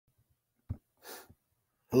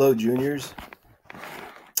Hello, juniors.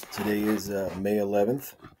 Today is May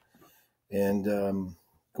 11th, and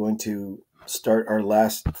going to start our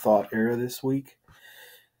last thought era this week.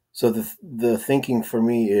 So the thinking for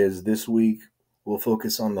me is this week we'll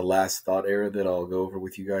focus on the last thought era that I'll go over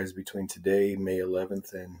with you guys between today, May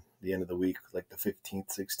 11th, and the end of the week, like the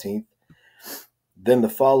 15th, 16th. Then the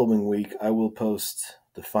following week, I will post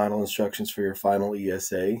the final instructions for your final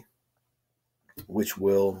ESA, which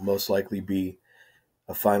will most likely be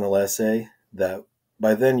a final essay that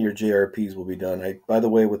by then your JRPs will be done. By the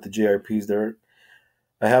way, with the JRPs there,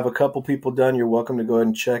 I have a couple people done. You're welcome to go ahead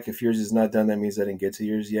and check. If yours is not done, that means I didn't get to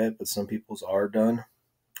yours yet, but some people's are done,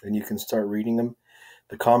 and you can start reading them.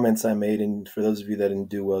 The comments I made, and for those of you that didn't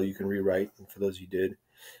do well, you can rewrite, and for those you did,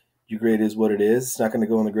 your grade is what it is. It's not going to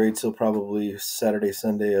go in the grade till probably Saturday,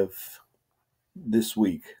 Sunday of this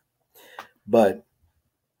week, but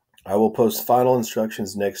I will post final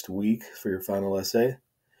instructions next week for your final essay,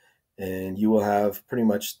 and you will have pretty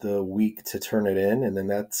much the week to turn it in, and then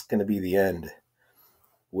that's going to be the end.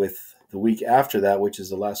 With the week after that, which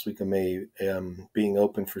is the last week of May, being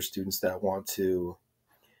open for students that want to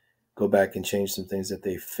go back and change some things that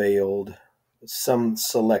they failed. Some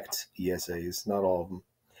select ESAs, not all of them.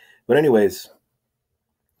 But anyways,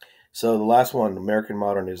 so the last one, American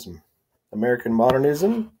Modernism. American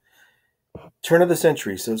Modernism, turn of the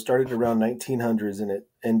century. So it started around 1900s and it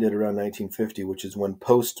ended around 1950, which is when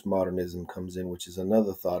postmodernism comes in, which is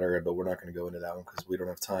another thought era, but we're not going to go into that one because we don't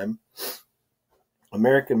have time.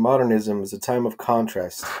 American modernism is a time of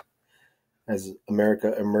contrast as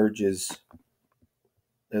America emerges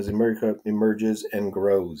and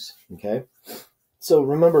grows. Okay, so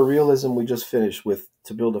remember realism we just finished with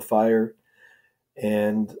To Build a Fire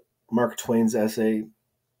and Mark Twain's essay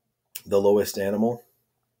The Lowest Animal.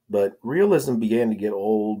 But realism began to get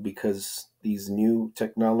old because these new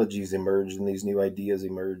technologies emerged and these new ideas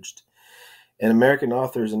emerged. And American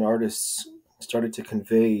authors and artists started to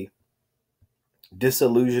convey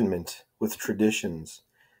disillusionment with traditions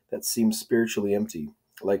that seem spiritually empty,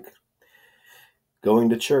 like going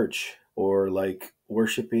to church or like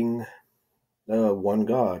worshiping one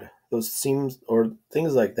God. Those seems or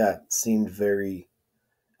things like that seemed very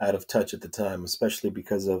out of touch at the time, especially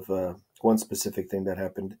because of one specific thing that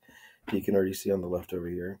happened. You can already see on the left over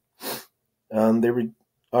here.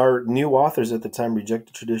 Our new authors at the time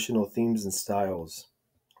rejected traditional themes and styles,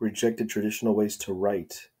 rejected traditional ways to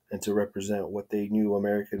write and to represent what they knew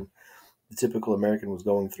the typical American was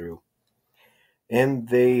going through. And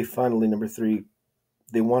they finally, number three,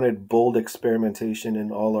 they wanted bold experimentation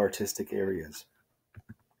in all artistic areas.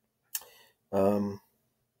 One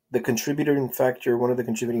of the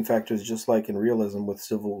contributing factors, just like in realism with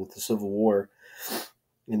the Civil War,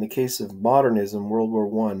 in the case of modernism, World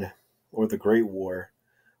War I, or the Great War,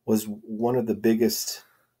 was one of the biggest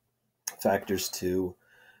factors to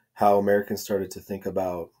how Americans started to think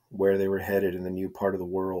about where they were headed in the new part of the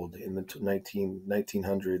world in the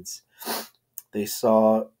 1900s. They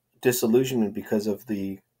saw disillusionment because of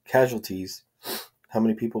the casualties, how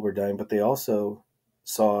many people were dying, but they also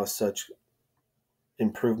saw such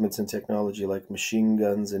improvements in technology like machine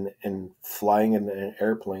guns and flying in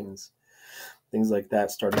airplanes. Things like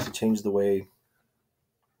that started to change the way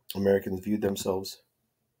Americans viewed themselves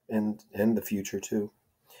and the future too.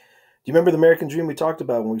 Do you remember the American dream we talked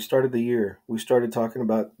about when we started the year? We started talking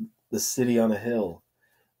about the city on a hill,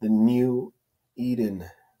 the new Eden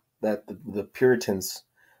that the Puritans,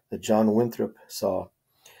 that John Winthrop saw.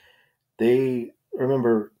 They,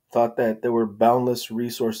 thought that there were boundless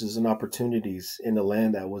resources and opportunities in a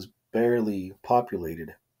land that was barely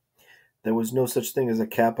populated. There was no such thing as a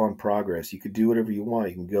cap on progress. You could do whatever you want.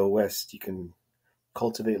 You can go west. You can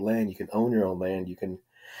cultivate land. You can own your own land. You can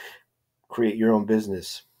create your own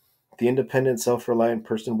business. The independent, self-reliant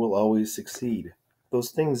person will always succeed.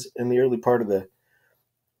 Those things in the early part of the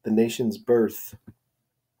nation's birth,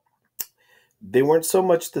 they weren't so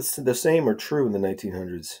much the same or true in the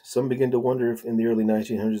 1900s. Some begin to wonder if in the early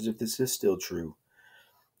 1900s if this is still true.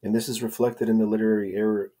 And this is reflected in the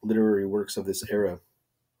literary works of this era.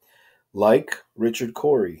 Like Richard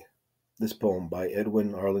Cory, this poem by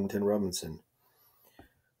Edwin Arlington Robinson.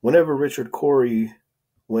 Whenever Richard Cory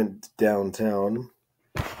went downtown,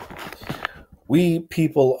 we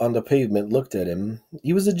people on the pavement looked at him.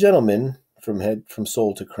 He was a gentleman from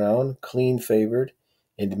sole to crown, clean-favored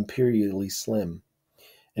and imperially slim.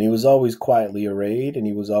 And he was always quietly arrayed, and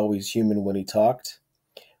he was always human when he talked.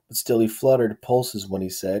 But still he fluttered pulses when he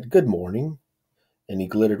said, "Good morning," and he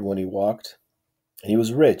glittered when he walked. And he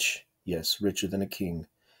was rich, yes, richer than a king,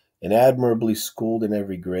 and admirably schooled in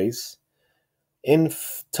every grace. In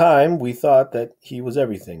time, we thought that he was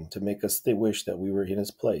everything to make us wish that we were in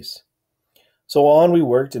his place. So on we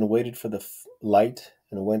worked and waited for the light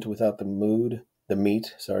and went without the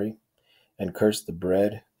meat, sorry, and cursed the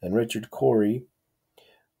bread. And Richard Cory,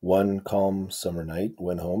 one calm summer night,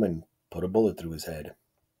 went home and put a bullet through his head.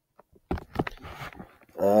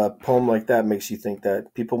 A poem like that makes you think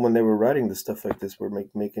that people, when they were writing the stuff like this, were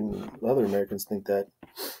making other Americans think that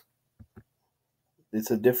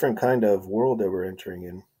it's a different kind of world that we're entering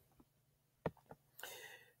in.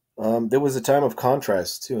 There was a time of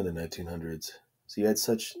contrast too in the 1900s. So you had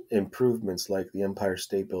such improvements like the Empire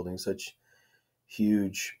State Building, such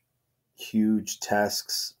huge, huge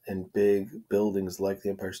tasks and big buildings like the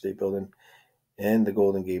Empire State Building and the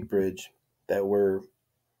Golden Gate Bridge that were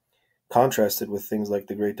contrasted with things like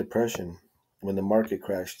the Great Depression when the market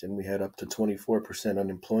crashed and we had up to 24%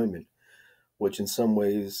 unemployment, which in some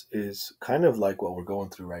ways is kind of like what we're going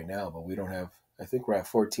through right now, but we don't have, I think we're at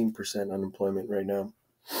 14% unemployment right now.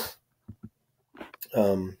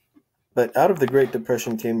 Um, but out of the Great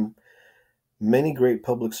Depression came many great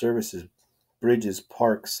public services, bridges,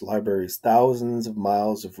 parks, libraries, thousands of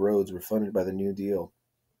miles of roads were funded by the New Deal.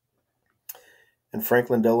 And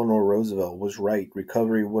Franklin Delano Roosevelt was right.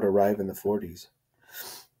 Recovery would arrive in the 40s.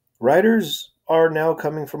 Writers are now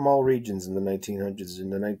coming from all regions in the 1900s, in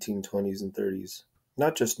the 1920s and 30s,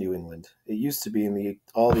 not just New England. It used to be in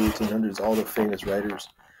all the 1800s, all the famous writers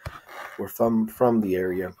were from the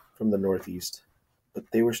area, from the Northeast. But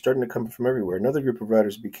they were starting to come from everywhere. Another group of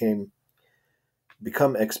writers become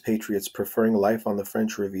expatriates, preferring life on the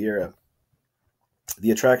French Riviera.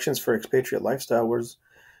 The attractions for expatriate lifestyle was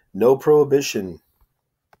no prohibition.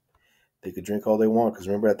 They could drink all they want, because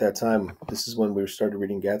remember at that time, this is when we started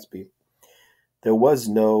reading Gatsby. There was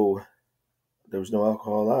no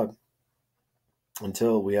alcohol allowed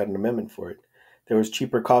until we had an amendment for it. There was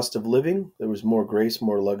cheaper cost of living, there was more grace,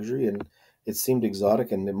 more luxury, and it seemed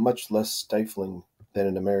exotic and much less stifling than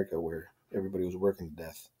in America, where everybody was working to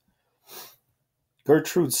death.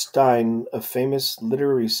 Gertrude Stein, a famous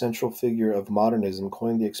literary central figure of modernism,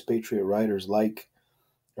 coined the expatriate writers like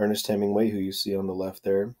Ernest Hemingway, who you see on the left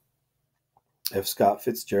there, F. Scott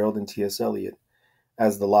Fitzgerald, and T.S. Eliot,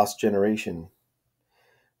 as the lost generation.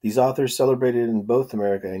 These authors, celebrated in both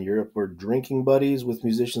America and Europe, were drinking buddies with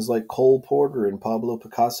musicians like Cole Porter and Pablo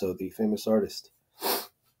Picasso, the famous artist.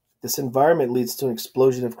 This environment leads to an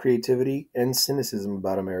explosion of creativity and cynicism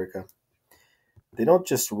about America. They don't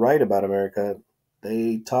just write about America,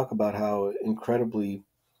 they talk about how incredibly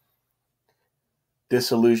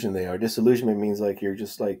disillusioned they are. Disillusionment means like you're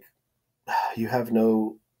just like, you have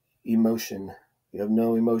no emotion. You have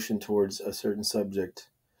no emotion towards a certain subject.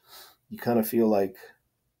 You kind of feel like,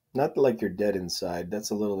 not like you're dead inside.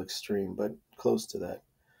 That's a little extreme, but close to that.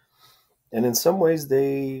 And in some ways,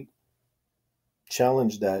 they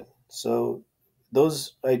challenge that. So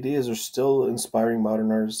those ideas are still inspiring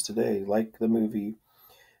modern artists today, like the movie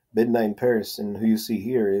Midnight in Paris. And who you see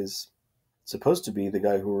here is supposed to be the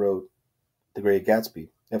guy who wrote The Great Gatsby,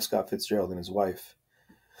 F. Scott Fitzgerald, and his wife,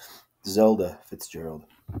 Zelda Fitzgerald.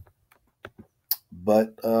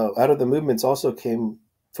 But out of the movements also came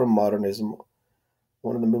from modernism.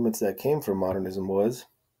 One of the movements that came from modernism was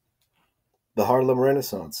the Harlem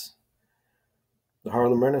Renaissance. The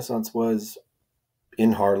Harlem Renaissance was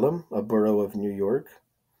in Harlem, a borough of New York,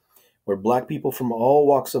 where black people from all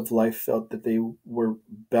walks of life felt that they were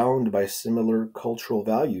bound by similar cultural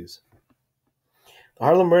values. The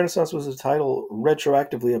Harlem Renaissance was a title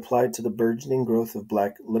retroactively applied to the burgeoning growth of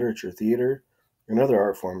black literature, theater, and other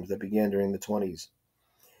art forms that began during the 20s.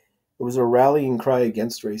 It was a rallying cry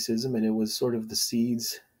against racism, and it was sort of the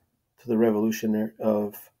seeds to the revolution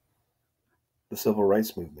of the civil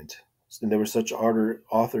rights movement. And there were such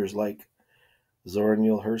authors like Zora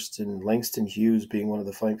Neale Hurston, Langston Hughes being one of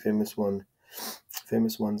the famous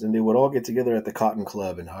ones, and they would all get together at the Cotton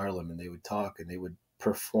Club in Harlem, and they would talk, and they would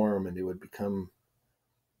perform, and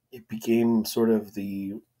it became sort of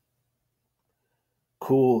the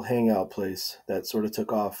cool hangout place that sort of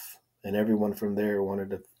took off, and everyone from there wanted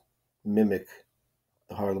to mimic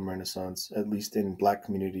the Harlem Renaissance, at least in black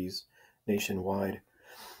communities nationwide.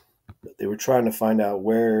 They were trying to find out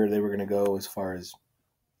where they were going to go as far as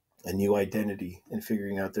a new identity and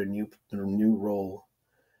figuring out their new role.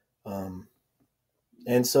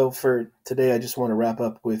 And so for today, I just want to wrap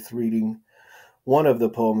up with reading one of the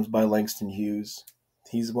poems by Langston Hughes.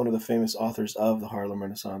 He's one of the famous authors of the Harlem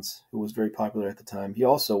Renaissance, who was very popular at the time. He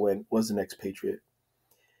also was an expatriate.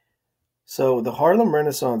 So the Harlem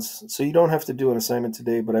Renaissance, so you don't have to do an assignment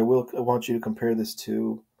today, but I want you to compare this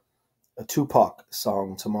to a Tupac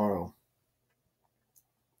song, Tomorrow.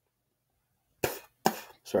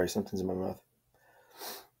 Sorry, something's in my mouth.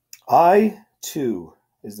 I, too,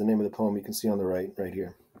 is the name of the poem you can see on the right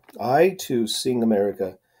here. I, too, sing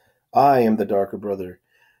America. I am the darker brother.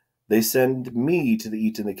 They send me to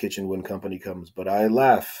eat in the kitchen when company comes, but I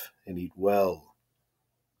laugh and eat well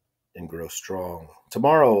and grow strong.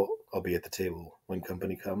 Tomorrow I'll be at the table when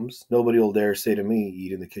company comes. Nobody'll dare say to me,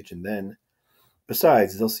 eat in the kitchen then.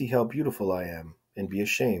 Besides, they'll see how beautiful I am and be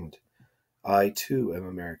ashamed. I, too, am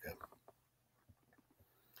America.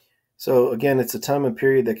 So, again, it's a time and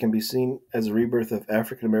period that can be seen as a rebirth of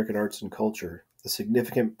African American arts and culture, a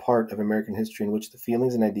significant part of American history in which the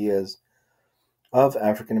feelings and ideas of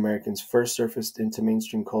African Americans first surfaced into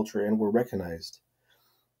mainstream culture and were recognized.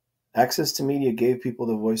 Access to media gave people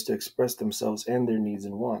the voice to express themselves and their needs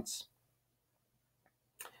and wants.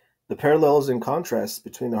 The parallels and contrasts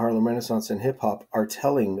between the Harlem Renaissance and hip hop are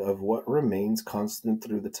telling of what remains constant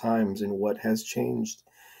through the times and what has changed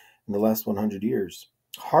in the last 100 years.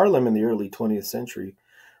 Harlem in the early 20th century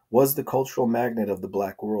was the cultural magnet of the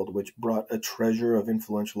black world, which brought a treasure of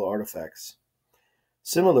influential artifacts.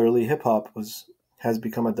 Similarly, hip hop has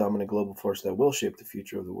become a dominant global force that will shape the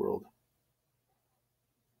future of the world.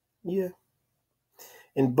 Yeah.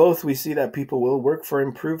 In both, we see that people will work for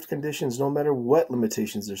improved conditions no matter what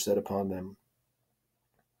limitations are set upon them.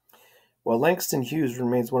 While Langston Hughes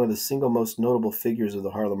remains one of the single most notable figures of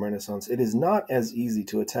the Harlem Renaissance, it is not as easy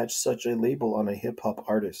to attach such a label on a hip hop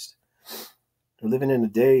artist. We're living in a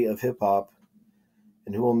day of hip hop,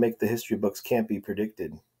 and who will make the history books can't be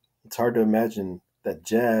predicted. It's hard to imagine that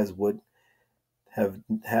jazz have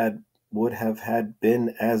had would have had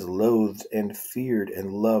been as loathed and feared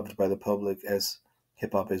and loved by the public as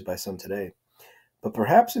hip hop is by some today. But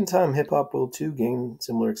perhaps in time, hip hop will too gain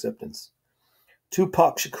similar acceptance.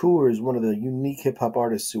 Tupac Shakur is one of the unique hip hop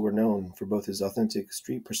artists who are known for both his authentic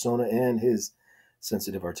street persona and his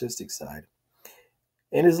sensitive artistic side.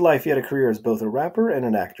 In his life, he had a career as both a rapper and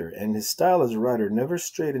an actor, and his style as a writer never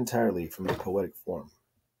strayed entirely from the poetic form.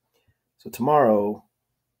 So tomorrow,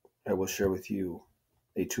 I will share with you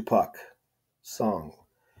a Tupac song,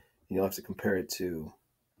 and you'll have to compare it to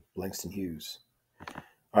Langston Hughes.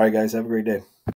 All right, guys, have a great day.